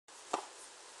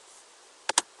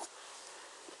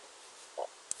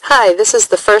Hi, this is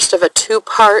the first of a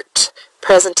two-part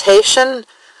presentation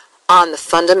on the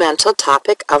fundamental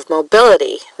topic of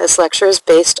mobility. This lecture is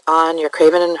based on your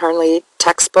Craven and Hernley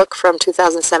textbook from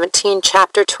 2017,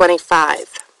 Chapter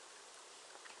 25.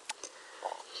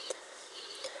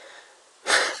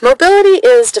 Mobility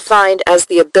is defined as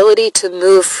the ability to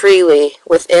move freely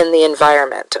within the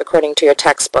environment, according to your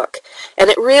textbook. And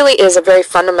it really is a very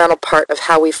fundamental part of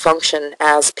how we function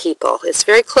as people. It's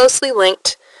very closely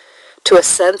linked to a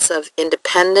sense of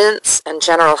independence and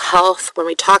general health. When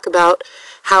we talk about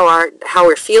how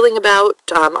we're feeling about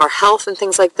our health and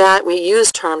things like that, we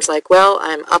use terms like, well,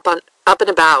 I'm up and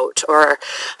about, or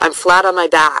I'm flat on my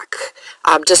back,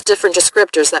 just different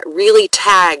descriptors that really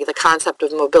tag the concept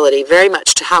of mobility very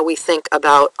much to how we think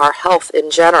about our health in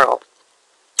general.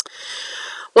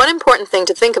 One important thing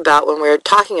to think about when we're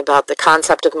talking about the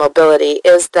concept of mobility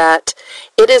is that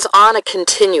it is on a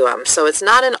continuum. So it's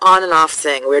not an on and off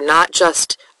thing. We're not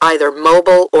just either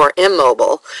mobile or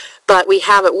immobile, but we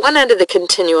have at one end of the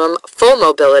continuum full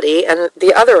mobility and at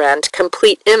the other end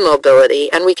complete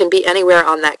immobility, and we can be anywhere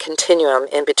on that continuum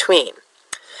in between.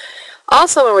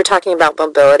 Also, when we're talking about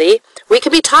mobility, we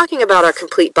can be talking about our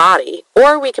complete body,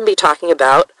 or we can be talking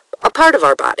about a part of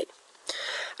our body.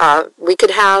 We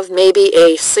could have maybe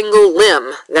a single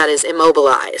limb that is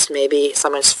immobilized. Maybe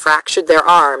someone's fractured their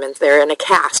arm and they're in a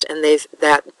cast, and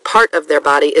that part of their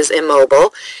body is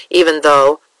immobile, even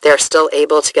though they're still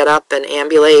able to get up and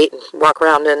ambulate and walk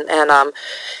around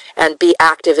and be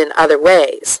active in other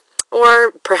ways.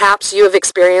 Or perhaps you have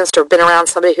experienced or been around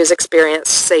somebody who's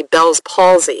experienced, say, Bell's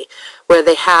palsy, where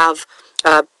they have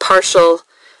partial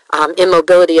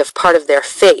immobility of part of their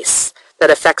face that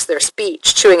affects their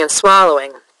speech, chewing and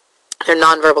swallowing, their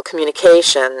nonverbal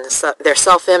communication, their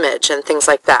self-image, and things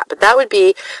like that. But that would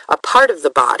be a part of the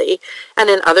body, and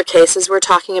in other cases we're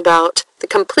talking about the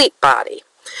complete body.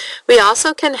 We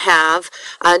also can have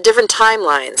different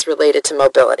timelines related to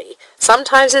mobility.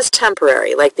 Sometimes it's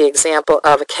temporary, like the example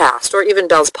of a cast, or even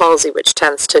Bell's palsy, which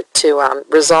tends to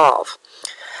resolve.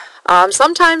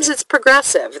 Sometimes it's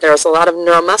progressive. There's a lot of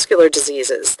neuromuscular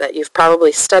diseases that you've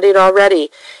probably studied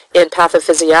already in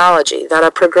pathophysiology that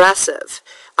are progressive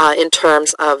in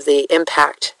terms of the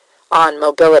impact on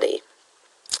mobility.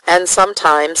 And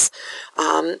sometimes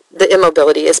the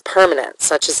immobility is permanent,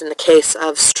 such as in the case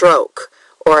of stroke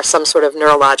or some sort of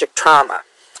neurologic trauma.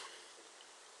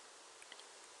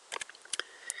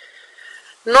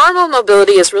 Normal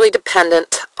mobility is really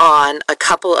dependent on a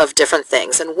couple of different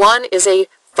things, and one is a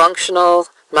functional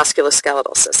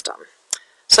musculoskeletal system.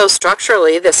 So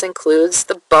structurally, this includes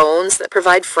the bones that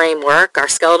provide framework, our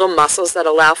skeletal muscles that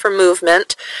allow for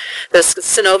movement, the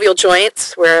synovial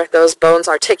joints where those bones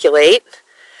articulate,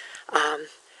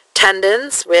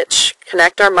 tendons which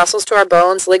connect our muscles to our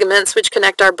bones, ligaments which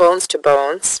connect our bones to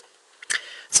bones.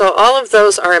 So all of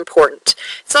those are important.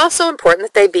 It's also important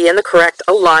that they be in the correct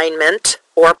alignment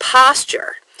or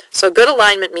posture. So good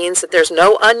alignment means that there's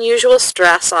no unusual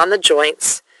stress on the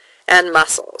joints and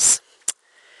muscles.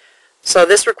 So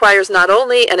this requires not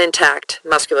only an intact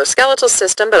musculoskeletal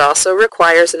system, but also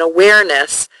requires an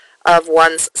awareness of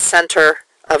one's center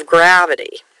of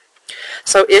gravity.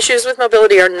 So issues with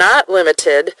mobility are not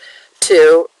limited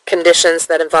to conditions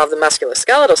that involve the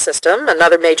musculoskeletal system.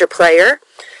 Another major player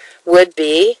would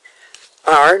be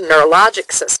our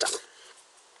neurologic system.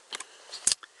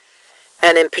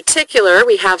 And in particular,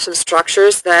 we have some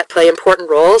structures that play important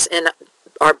roles in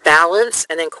our balance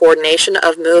and in coordination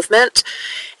of movement,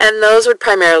 and those would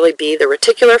primarily be the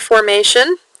reticular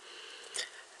formation,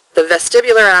 the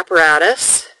vestibular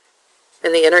apparatus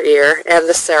in the inner ear, and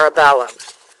the cerebellum.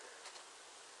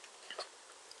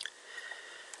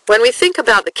 When we think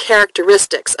about the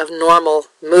characteristics of normal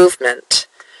movement,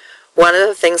 one of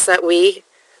the things that we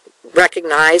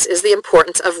recognize is the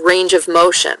importance of range of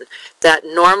motion. That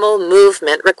normal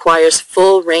movement requires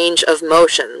full range of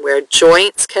motion, where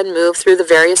joints can move through the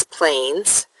various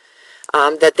planes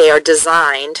that they are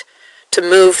designed to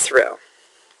move through.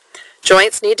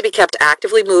 Joints need to be kept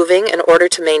actively moving in order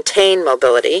to maintain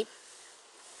mobility.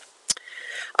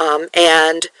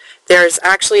 And there's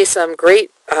actually some great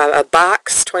a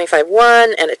box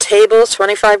 25.1 and a table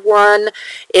 25.1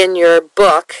 in your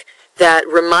book that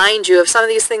remind you of some of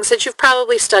these things that you've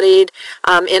probably studied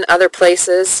in other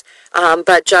places,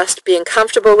 but just being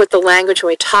comfortable with the language when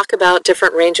we talk about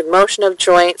different range of motion of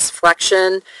joints,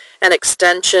 flexion and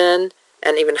extension,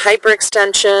 and even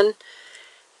hyperextension,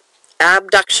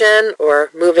 abduction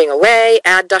or moving away,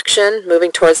 adduction,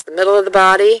 moving towards the middle of the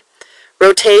body,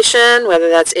 rotation, whether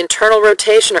that's internal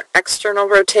rotation or external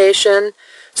rotation,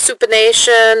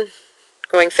 supination,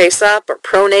 going face up, or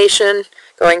pronation,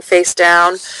 going face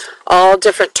down, all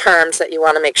different terms that you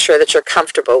want to make sure that you're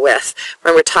comfortable with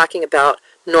when we're talking about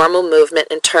normal movement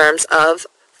in terms of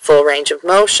full range of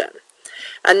motion.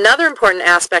 Another important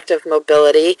aspect of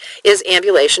mobility is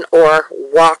ambulation or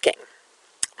walking.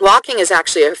 Walking is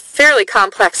actually a fairly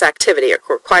complex activity. It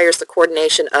requires the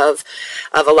coordination of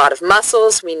a lot of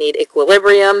muscles. We need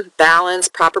equilibrium, balance,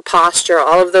 proper posture,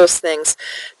 all of those things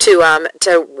to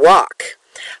walk.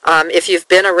 If you've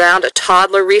been around a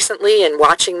toddler recently and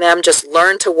watching them just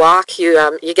learn to walk,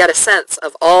 you get a sense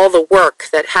of all the work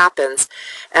that happens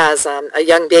as a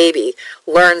young baby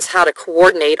learns how to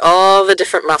coordinate all the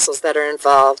different muscles that are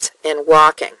involved in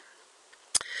walking.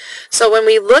 So when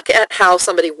we look at how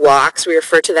somebody walks, we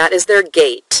refer to that as their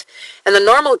gait. And the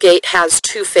normal gait has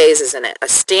two phases in it. A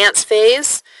stance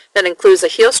phase that includes a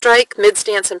heel strike,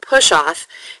 mid-stance, and push-off,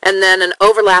 and then an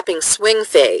overlapping swing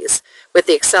phase with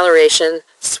the acceleration,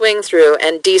 swing through,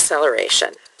 and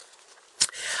deceleration.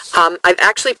 I've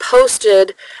actually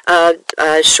posted a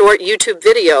short YouTube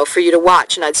video for you to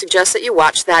watch, and I'd suggest that you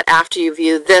watch that after you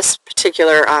view this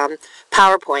particular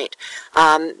PowerPoint.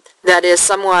 That is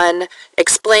someone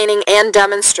explaining and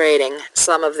demonstrating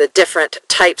some of the different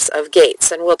types of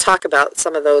gaits, and we'll talk about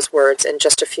some of those words in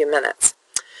just a few minutes.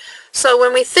 So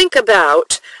when we think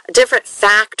about different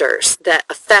factors that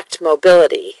affect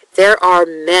mobility, there are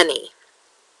many.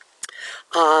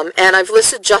 And I've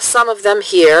listed just some of them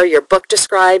here. Your book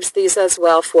describes these as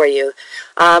well for you.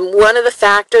 One of the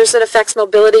factors that affects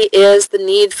mobility is the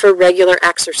need for regular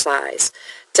exercise.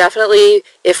 Definitely,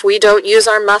 if we don't use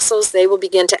our muscles, they will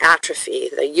begin to atrophy.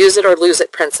 The use it or lose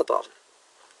it principle.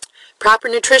 Proper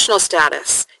nutritional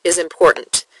status is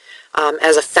important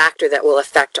as a factor that will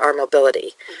affect our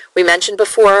mobility. We mentioned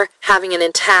before having an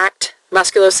intact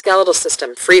musculoskeletal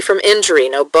system, free from injury,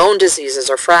 no bone diseases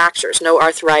or fractures, no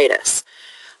arthritis,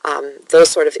 those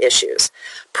sort of issues.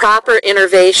 Proper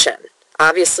innervation.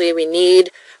 Obviously, we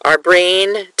need our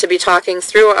brain to be talking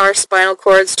through our spinal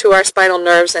cords to our spinal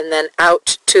nerves and then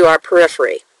out to our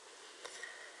periphery.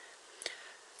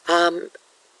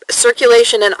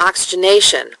 Circulation and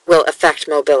oxygenation will affect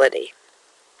mobility.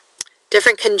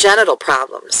 Different congenital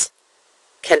problems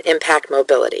can impact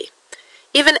mobility.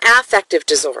 Even affective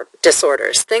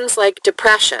disorders, things like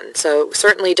depression. So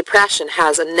certainly depression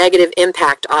has a negative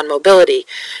impact on mobility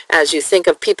as you think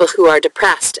of people who are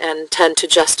depressed and tend to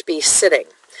just be sitting.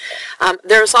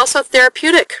 There's also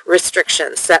therapeutic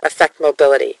restrictions that affect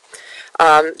mobility.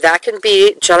 That can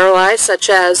be generalized, such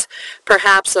as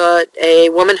perhaps a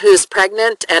woman who's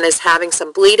pregnant and is having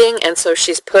some bleeding, and so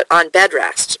she's put on bed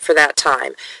rest for that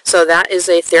time. So that is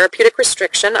a therapeutic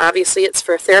restriction. Obviously, it's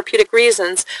for therapeutic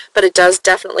reasons, but it does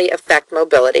definitely affect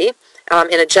mobility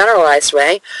in a generalized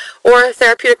way. Or a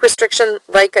therapeutic restriction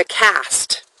like a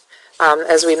cast,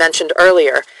 as we mentioned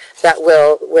earlier, that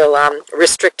will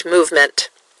restrict movement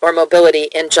or mobility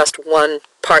in just one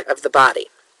part of the body.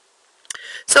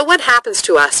 So what happens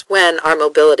to us when our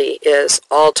mobility is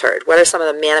altered? What are some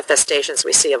of the manifestations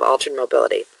we see of altered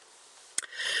mobility?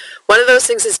 One of those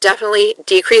things is definitely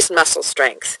decreased muscle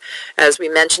strength. As we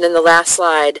mentioned in the last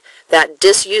slide, that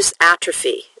disuse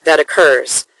atrophy that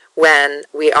occurs when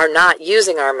we are not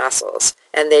using our muscles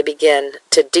and they begin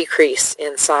to decrease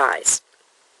in size.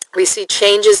 We see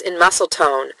changes in muscle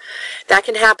tone. That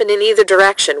can happen in either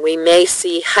direction. We may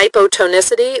see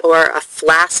hypotonicity or a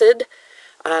flaccid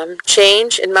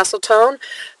change in muscle tone,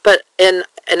 but in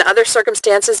other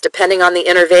circumstances, depending on the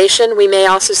innervation, we may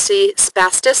also see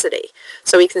spasticity.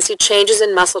 So we can see changes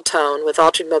in muscle tone with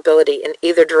altered mobility in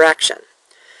either direction.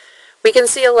 We can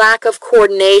see a lack of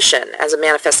coordination as a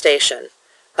manifestation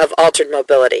of altered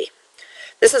mobility.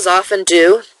 This is often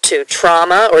due to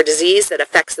trauma or disease that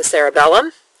affects the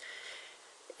cerebellum.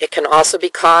 It can also be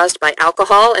caused by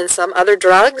alcohol and some other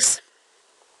drugs.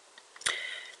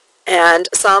 And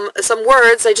some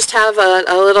words, I just have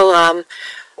a little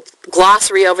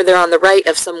glossary over there on the right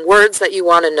of some words that you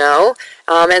want to know.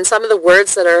 And some of the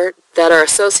words that are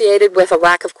associated with a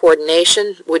lack of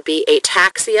coordination would be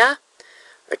ataxia,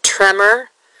 or tremor,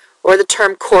 or the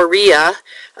term chorea,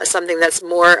 something that's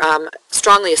more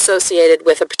strongly associated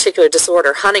with a particular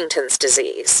disorder, Huntington's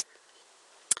disease.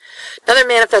 Another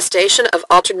manifestation of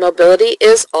altered mobility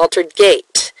is altered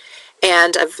gait.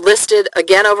 And I've listed,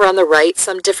 again over on the right,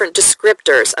 some different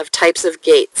descriptors of types of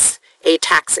gaits.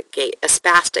 Ataxic gait, a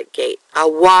spastic gait, a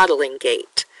waddling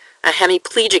gait, a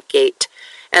hemiplegic gait,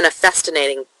 and a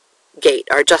festinating gait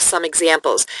are just some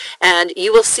examples. And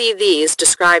you will see these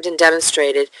described and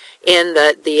demonstrated in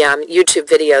the YouTube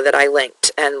video that I linked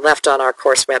and left on our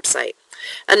course website.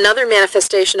 Another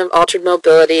manifestation of altered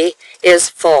mobility is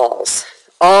falls.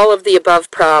 All of the above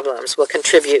problems will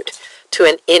contribute to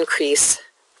an increase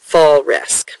full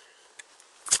risk.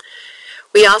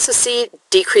 We also see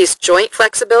decreased joint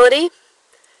flexibility.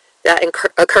 That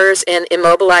occurs in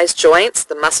immobilized joints.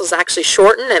 The muscles actually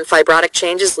shorten and fibrotic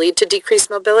changes lead to decreased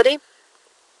mobility.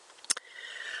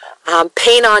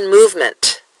 Pain on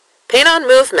movement. Pain on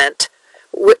movement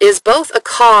is both a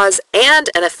cause and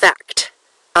an effect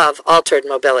of altered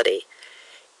mobility.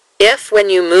 If when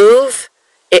you move,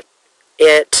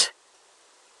 it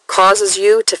causes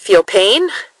you to feel pain,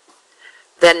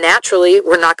 then naturally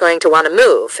we're not going to want to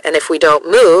move. And if we don't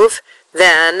move,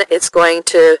 then it's going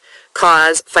to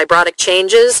cause fibrotic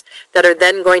changes that are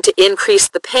then going to increase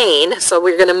the pain. So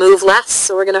we're going to move less,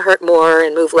 so we're going to hurt more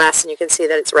and move less, and you can see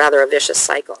that it's rather a vicious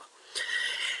cycle.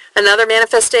 Another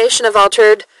manifestation of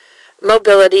altered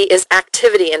mobility is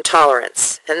activity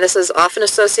intolerance, and this is often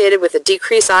associated with a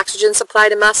decreased oxygen supply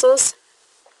to muscles,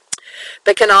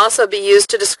 but can also be used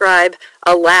to describe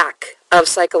a lack of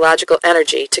psychological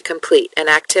energy to complete an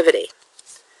activity.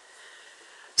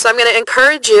 So I'm going to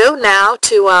encourage you now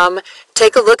to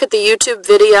take a look at the YouTube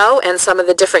video and some of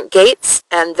the different gaits,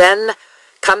 and then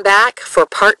come back for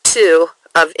part 2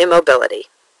 of immobility.